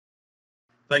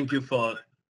Thank you for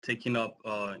taking up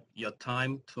your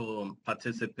time to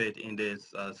participate in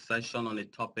this session on the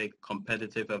topic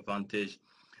competitive advantage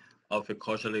of a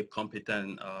culturally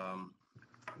competent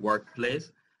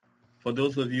workplace. For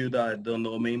those of you that don't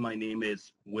know me, my name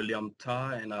is William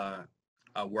Tarr, and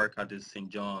I work at the St.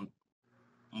 John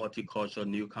Multicultural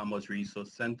Newcomers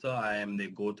Resource Center. I am the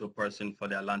go-to person for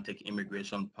the Atlantic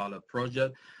Immigration Pilot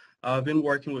Project. I've been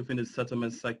working within the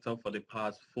settlement sector for the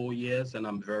past 4 years, and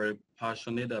I'm very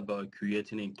passionate about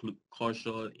creating a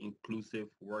cultural, inclusive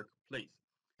workplace.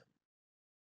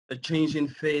 A changing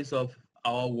face of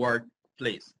our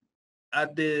workplace.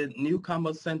 At the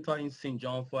Newcomers Center in St.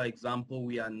 John, for example,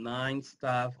 we are 9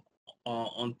 staff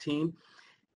on team,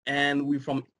 and we're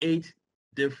from 8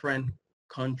 different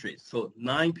countries. So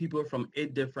 9 people from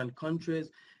 8 different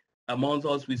countries. Amongst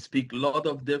us, we speak a lot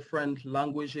of different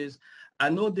languages. I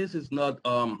know this is not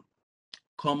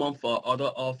common for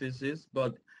other offices,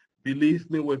 but believe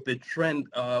me, with the trend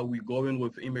we're going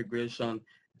with immigration,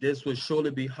 this will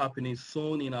surely be happening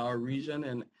soon in our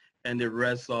region and the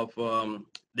rest of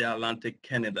the Atlantic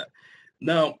Canada.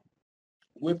 Now,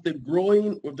 with the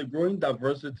growing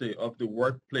diversity of the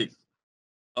workplace,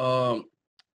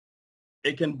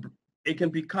 it can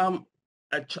become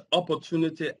an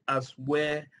opportunity as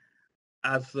well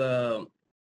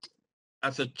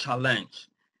as a challenge.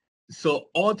 So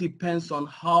all depends on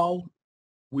how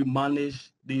we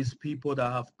manage these people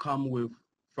that have come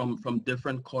from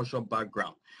different cultural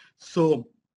background. So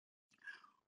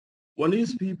when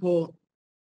these people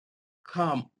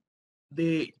come,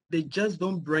 they just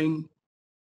don't bring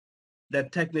the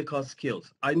technical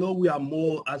skills. I know we are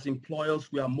more, as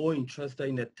employers, we are more interested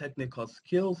in the technical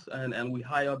skills and we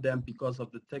hire them because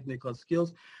of the technical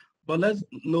skills. But let's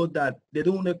note that they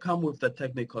don't only come with the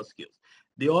technical skills.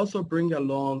 They also bring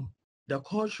along the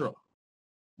culture,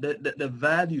 the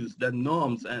values, the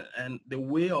norms, and the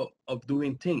way of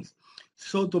doing things.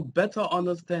 So to better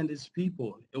understand these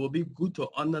people, it will be good to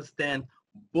understand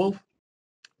both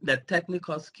the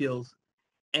technical skills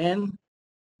and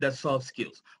the soft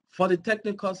skills. For the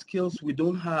technical skills, we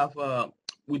don't have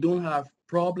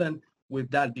problem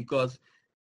with that, because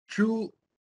through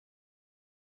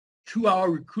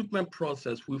our recruitment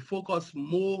process, we focus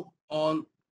more on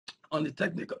the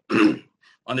technical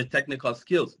on the technical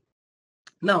skills.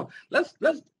 Now, let's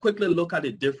quickly look at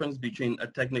the difference between a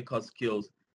technical skills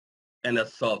and a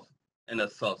soft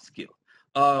skill.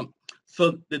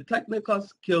 So the technical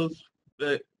skills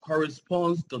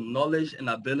corresponds to knowledge and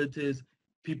abilities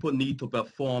people need to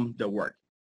perform the work.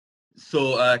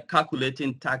 So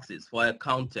calculating taxes for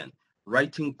accountant,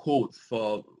 writing codes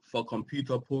for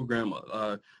computer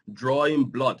programmer, drawing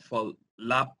blood for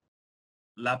lab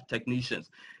technicians.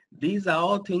 These are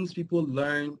all things people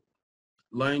learn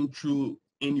through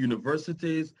in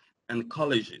universities and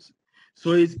colleges.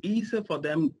 So it's easier for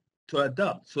them to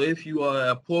adapt. So if you are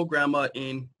a programmer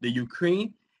in the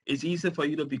Ukraine, it's easier for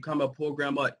you to become a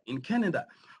programmer in Canada.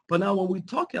 But now when we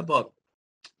talk about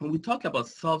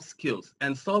soft skills,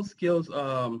 and soft skills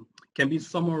can be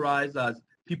summarized as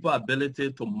people's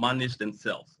ability to manage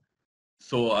themselves.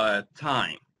 So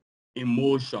time,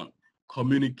 emotion,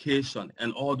 communication,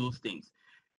 and all those things.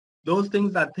 Those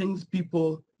things are things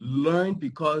people learn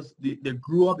because they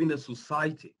grew up in a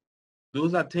society.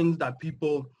 Those are things that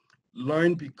people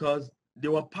learn because they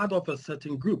were part of a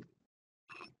certain group.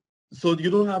 So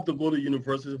you don't have to go to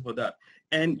university for that.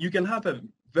 And you can have a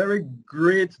very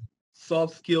great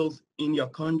soft skills in your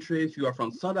country. If you are from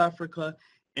South Africa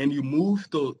and you move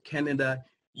to Canada,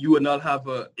 you will not have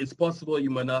it's possible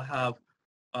you may not have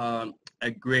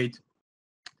a great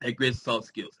soft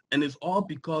skills. And it's all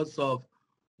because of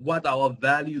what our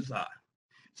values are.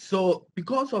 So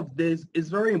because of this, it's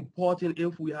very important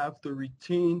if we have to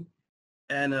retain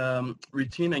and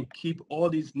keep all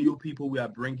these new people we are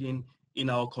bringing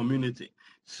in our community.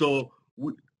 So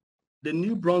the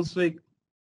New Brunswick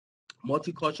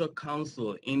Multicultural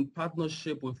Council, in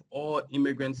partnership with all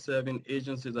immigrant serving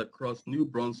agencies across New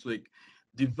Brunswick,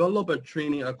 develop a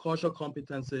cultural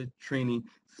competency training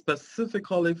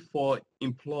specifically for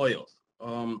employers.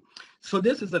 So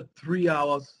this is a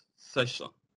 3-hour session,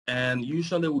 and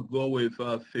usually we go with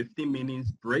 15 minutes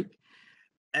break.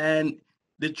 And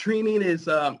the training is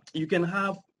you can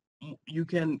have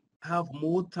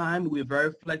more time. We're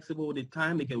very flexible with the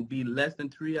time. It can be less than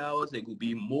 3 hours. It could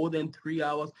be more than 3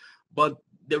 hours. But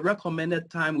the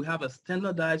recommended time, we have a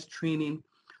standardized training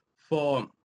for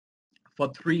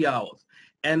 3 hours.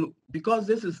 And because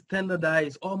this is standardized,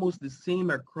 it's almost the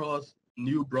same across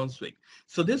New Brunswick.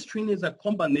 So this training is a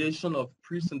combination of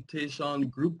presentation,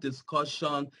 group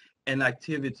discussion, and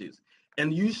activities.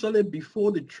 And usually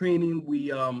before the training, we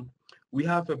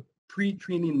have a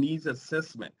pre-training needs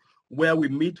assessment, where we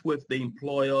meet with the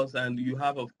employers and you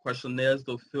have a questionnaires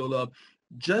to fill up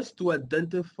just to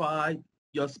identify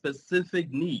your specific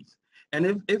needs.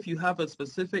 And if you have a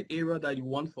specific area that you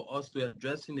want for us to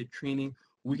address in the training,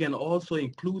 we can also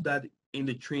include that in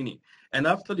the training. And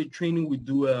after the training, we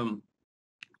do an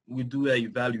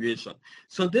evaluation.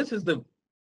 So this is the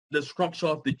structure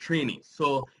of the training.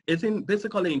 So it's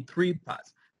basically in three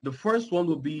parts. The first one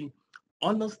will be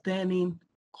understanding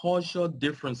cultural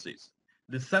differences.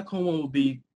 The second one will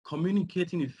be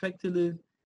communicating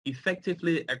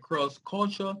effectively across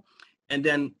culture, and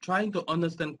then trying to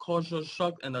understand cultural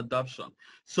shock and adoption.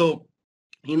 So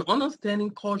in understanding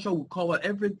culture, we cover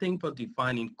everything for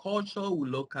defining culture. We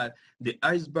look at the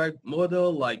iceberg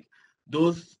model, like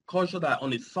those culture that are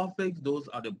on the surface, those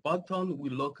are the bottom. We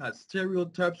look at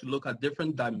stereotypes, we look at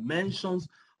different dimensions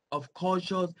of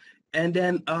cultures. And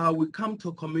then we come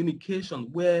to communication,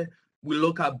 where we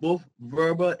look at both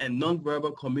verbal and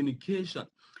non-verbal communication.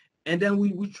 And then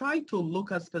we try to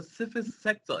look at specific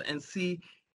sector and see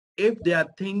if there are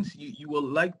things you would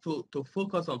like to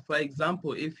focus on. For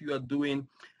example, if you are doing,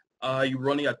 you're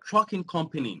running a trucking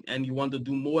company and you want to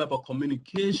do more about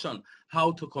communication,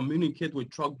 how to communicate with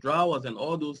truck drivers and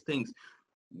all those things,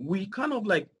 we kind of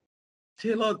like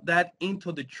tailor that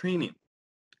into the training.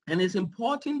 And it's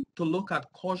important to look at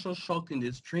culture shock in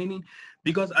this training,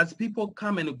 because as people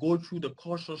come and go through the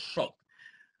culture shock,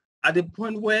 at the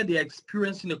point where they're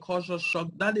experiencing the culture shock,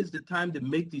 that is the time they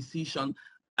make decision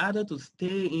either to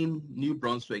stay in New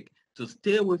Brunswick, to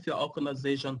stay with your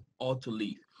organization, or to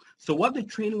leave. So what the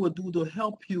training will do to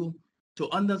help you to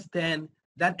understand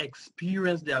that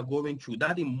experience they are going through,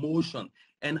 that emotion,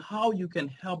 and how you can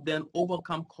help them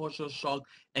overcome culture shock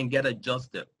and get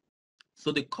adjusted.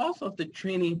 So the cost of the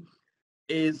training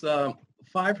is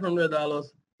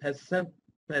 $500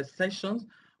 per session,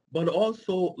 but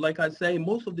also, like I say,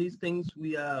 most of these things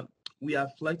we are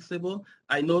flexible.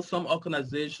 I know some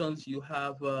organizations, you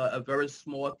have a very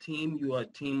small team. You are a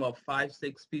team of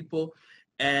 5-6 people,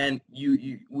 and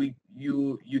you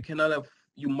cannot have,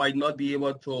 you might not be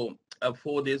able to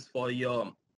afford this for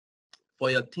your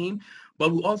team.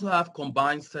 But we also have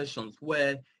combined sessions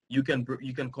where you can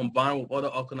combine with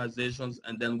other organizations,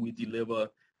 and then we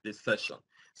deliver this session.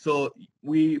 So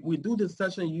we do the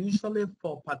session usually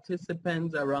for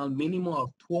participants around minimum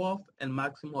of 12 and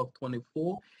maximum of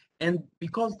 24. And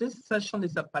because this session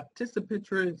is a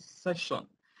participatory session,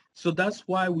 so that's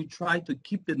why we try to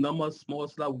keep the numbers small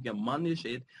so that we can manage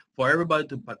it for everybody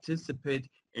to participate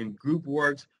in group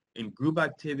works, in group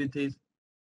activities,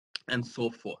 and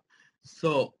so forth.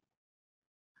 So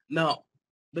now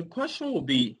the question will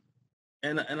be,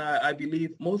 and I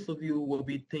believe most of you will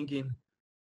be thinking,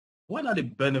 what are the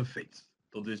benefits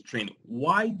of this training?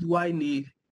 Why do I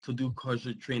need to do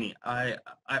cultural training? I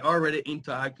already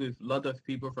interact with a lot of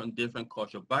people from different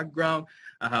cultural backgrounds.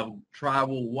 I have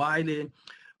traveled widely.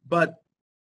 But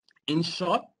in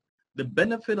short, the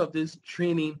benefit of this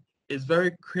training is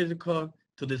very critical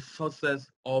to the success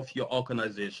of your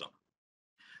organization.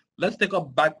 Let's take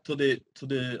up back to the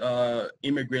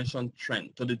immigration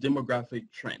trend, to the demographic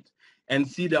trend, and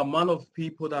see the amount of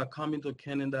people that are coming to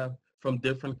Canada from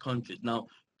different countries. Now,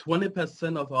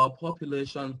 20% of our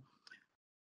population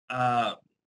are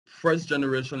first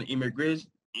generation immigrants,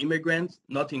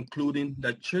 not including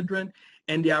the children,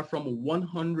 and they are from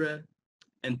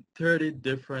 130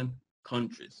 different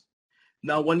countries.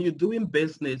 Now, when you're doing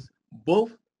business,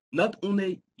 both not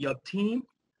only your team,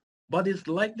 but it's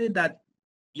likely that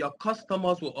your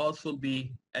customers will also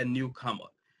be a newcomer.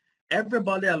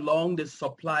 Everybody along the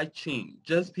supply chain,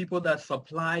 just people that are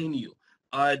supplying you,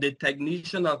 the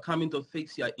technician are coming to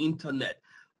fix your internet.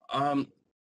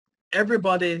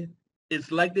 Everybody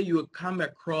is likely you will come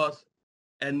across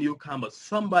a newcomer,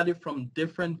 somebody from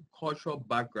different cultural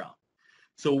background.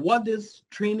 So what this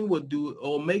training will do, it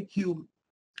will make you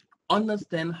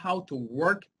understand how to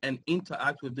work and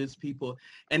interact with these people,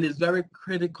 and it's very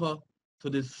critical to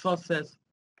the success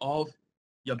of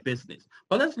your business.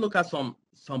 But let's look at some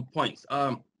points.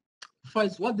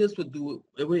 First, what this will do,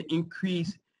 it will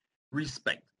increase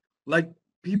respect. Like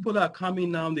people that are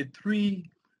coming now, the three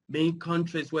main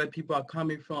countries where people are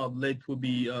coming from of late will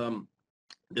be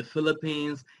the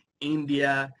Philippines,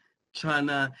 India,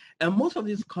 China, and most of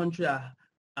these countries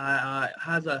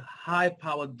has a high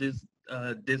power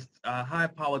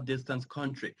distance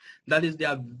country. That is, they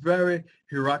are very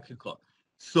hierarchical.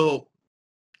 So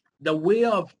the way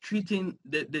of treating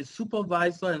the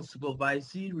supervisor and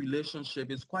supervisee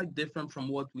relationship is quite different from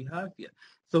what we have here.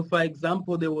 So for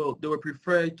example, they will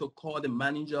prefer to call the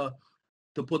manager,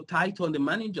 to put title on the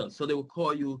manager. So they will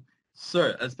call you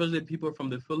sir, especially people from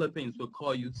the Philippines will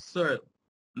call you sir,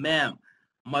 ma'am,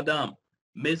 madam,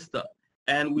 mister.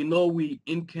 And we know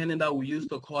in Canada, we used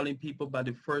to calling people by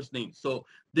the first name. So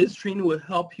this training will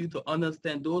help you to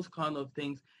understand those kind of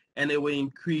things, and it will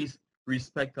increase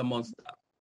respect among staff.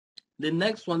 The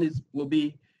next one will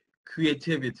be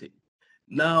creativity.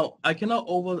 Now, I cannot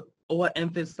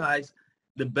overemphasize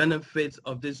the benefits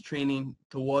of this training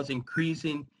towards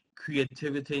increasing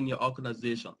creativity in your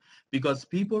organization, because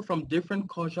people from different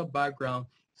cultural backgrounds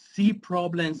see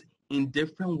problems in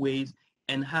different ways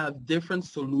and have different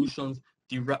solutions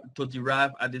to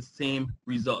derive at the same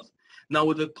results. Now,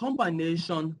 with the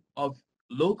combination of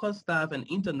local staff and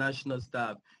international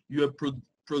staff, you have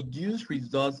produce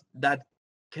results that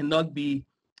cannot be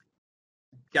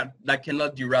that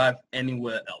cannot derive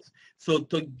anywhere else. So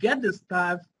to get the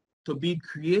staff to be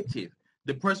creative,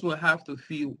 the person will have to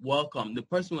feel welcome. The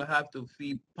person will have to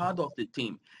feel part of the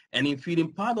team. And in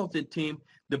feeling part of the team,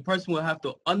 the person will have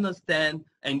to understand,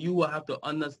 and you will have to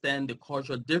understand the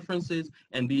cultural differences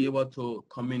and be able to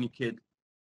communicate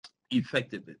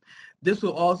effectively. This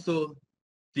will also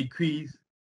decrease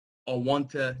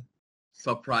unwanted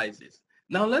surprises.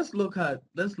 Now let's look at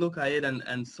it,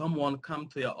 and someone come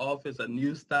to your office, a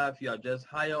new staff you are just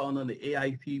hired on the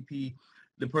AIPP.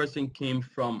 The person came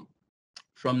from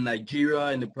Nigeria,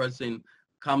 and the person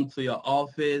come to your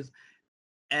office,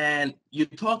 and you're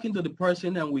talking to the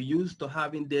person, and we're used to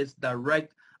having this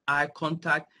direct eye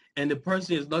contact, and the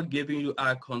person is not giving you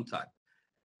eye contact.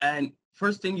 And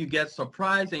first thing, you get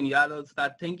surprised, and you either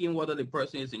start thinking whether the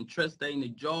person is interested in the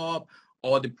job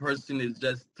or the person is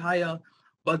just tired.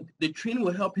 But the training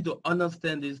will help you to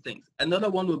understand these things. Another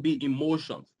one will be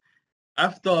emotions.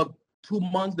 After 2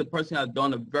 months, the person has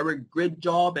done a very great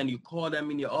job, and you call them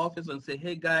in your office and say,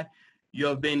 hey, guy, you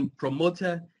have been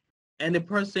promoted. And the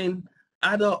person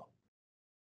either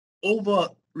over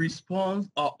responds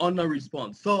or under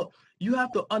responds. So you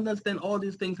have to understand all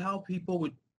these things, how people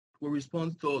will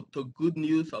respond to good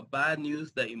news or bad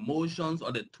news, the emotions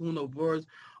or the tone of words.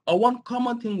 Or one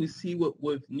common thing we see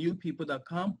with new people that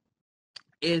come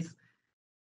is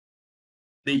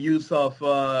the use of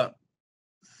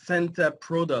center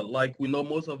product. Like we know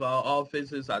most of our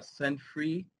offices are scent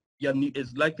free.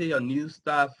 It's likely your new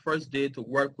staff first day to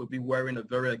work will be wearing a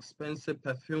very expensive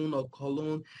perfume or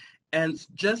cologne. And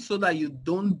just so that you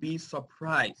don't be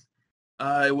surprised,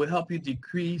 it will help you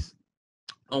decrease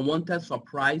unwanted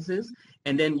surprises,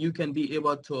 and then you can be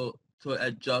able to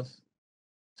adjust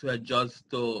to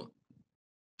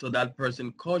that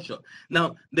person culture.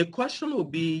 Now the question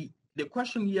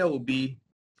here will be,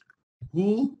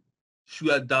 who should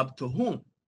adapt to whom?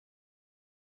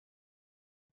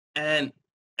 And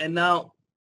now,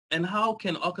 and how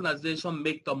can organization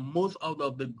make the most out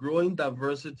of the growing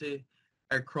diversity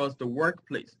across the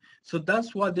workplace? So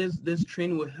that's what this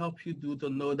training will help you do, to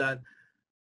know that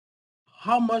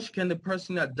how much can the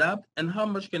person adapt and how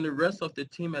much can the rest of the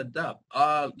team adapt.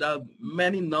 There are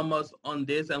many numbers on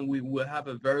this, and we will have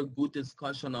a very good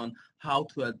discussion on how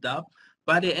to adapt.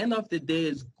 By the end of the day,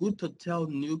 it's good to tell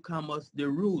newcomers the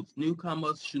rules.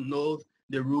 Newcomers should know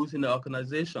the rules in the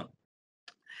organization.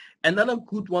 Another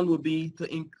good one would be to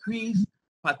increase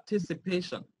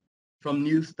participation from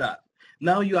new staff.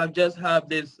 Now you have just have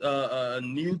this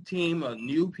new team,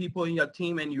 new people in your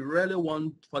team, and you really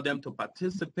want for them to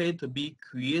participate, to be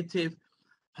creative.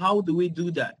 How do we do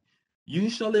that?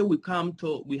 Usually we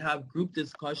have group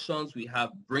discussions, we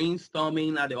have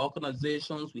brainstorming at the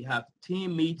organizations, we have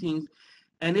team meetings.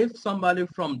 And if somebody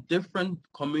from different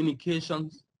communication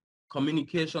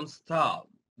style,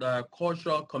 the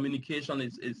cultural communication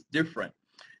is different,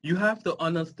 you have to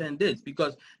understand this,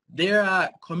 because there are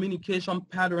communication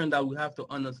patterns that we have to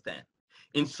understand.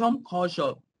 In some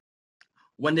culture,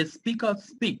 when the speaker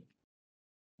speaks,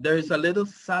 there is a little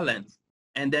silence,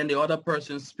 and then the other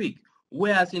person speaks.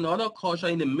 Whereas in other culture,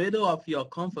 in the middle of your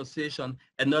conversation,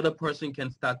 another person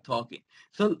can start talking.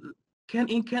 So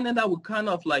in Canada, we're kind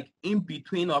of like in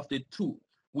between of the two.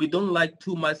 We don't like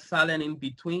too much silence in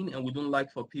between, and we don't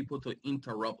like for people to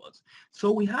interrupt us.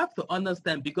 So we have to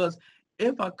understand, because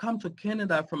if I come to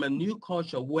Canada from a new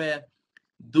culture where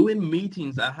doing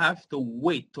meetings, I have to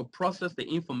wait to process the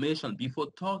information before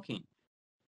talking,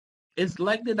 it's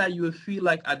likely that you will feel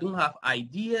like I don't have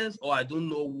ideas, or I don't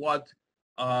know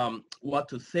what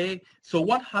to say. So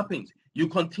what happens? You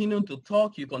continue to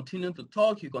talk, you continue to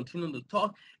talk, you continue to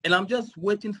talk, and I'm just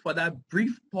waiting for that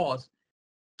brief pause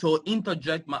to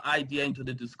interject my idea into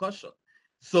the discussion.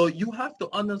 So you have to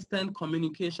understand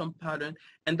communication pattern,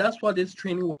 and that's what this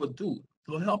training will do,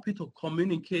 to help you to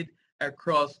communicate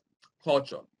across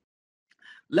culture.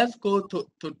 Let's go to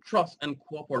trust and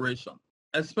cooperation.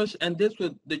 especially, and this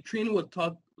would, the training will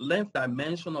talk length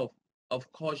dimension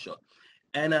of culture.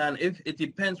 And if it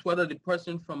depends whether the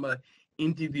person from a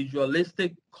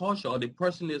individualistic culture or the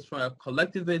person is from a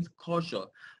collectivist culture,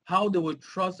 how they will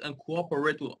trust and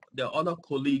cooperate with their other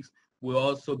colleagues will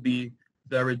also be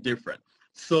very different.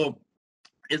 So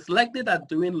it's likely that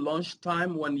during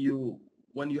lunchtime, when you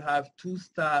have two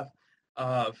staff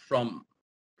from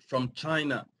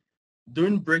China,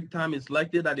 during break time, it's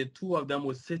likely that the two of them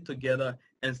will sit together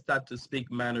and start to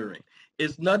speak Mandarin.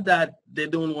 It's not that they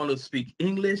don't want to speak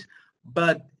English,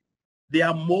 but they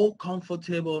are more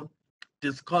comfortable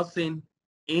discussing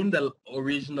in the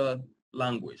original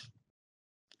language.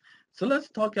 So let's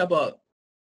talk about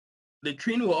the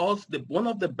training. Will also, one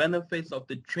of the benefits of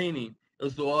the training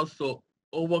is to also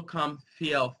overcome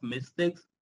fear of mistakes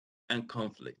and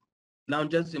conflict. Now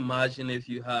just imagine if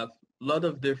you have a lot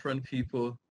of different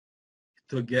people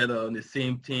together on the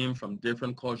same team from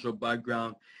different cultural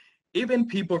background, even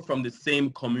people from the same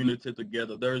community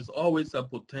together. There is always a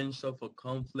potential for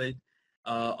conflict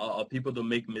or people to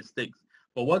make mistakes.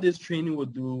 But what this training will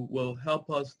do will help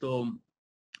us to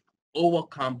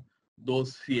overcome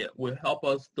those fears, will help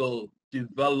us to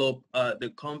develop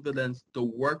the confidence to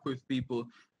work with people,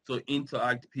 to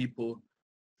interact people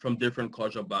from different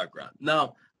cultural backgrounds.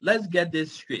 Now, let's get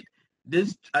this straight.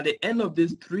 This, at the end of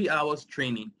this 3 hours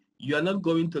training, you are not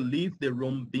going to leave the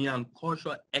room being a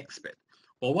cultural expert.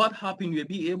 But what happened, you'll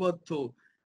be able to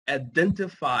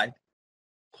identify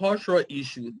cultural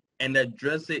issues and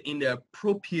address it in the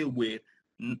appropriate way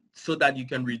so that you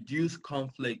can reduce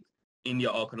conflict in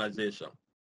your organization.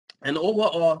 And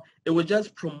overall, it will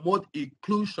just promote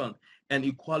inclusion and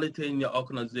equality in your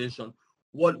organization,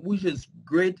 which is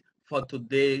great for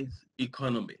today's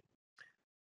economy.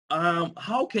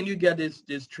 How can you get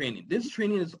this training? This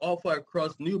training is offered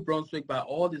across New Brunswick by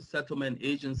all the settlement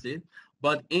agencies,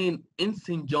 but in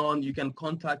St. John, you can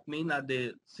contact me at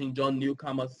the St. John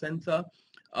Newcomers Center.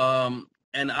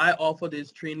 And I offer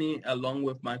this training along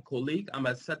with my colleague. I'm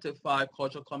a certified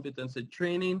cultural competency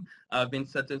training. I've been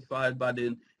certified by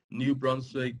the New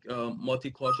Brunswick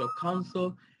Multicultural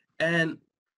Council. And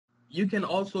you can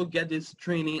also get this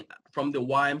training from the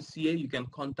YMCA. You can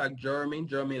contact Jeremy.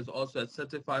 Jeremy is also a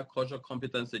certified cultural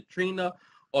competency trainer,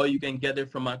 or you can get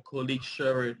it from my colleague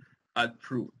Sherry at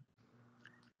Prue.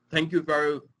 Thank you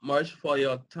very much for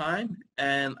your time,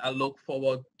 and I look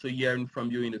forward to hearing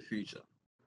from you in the future.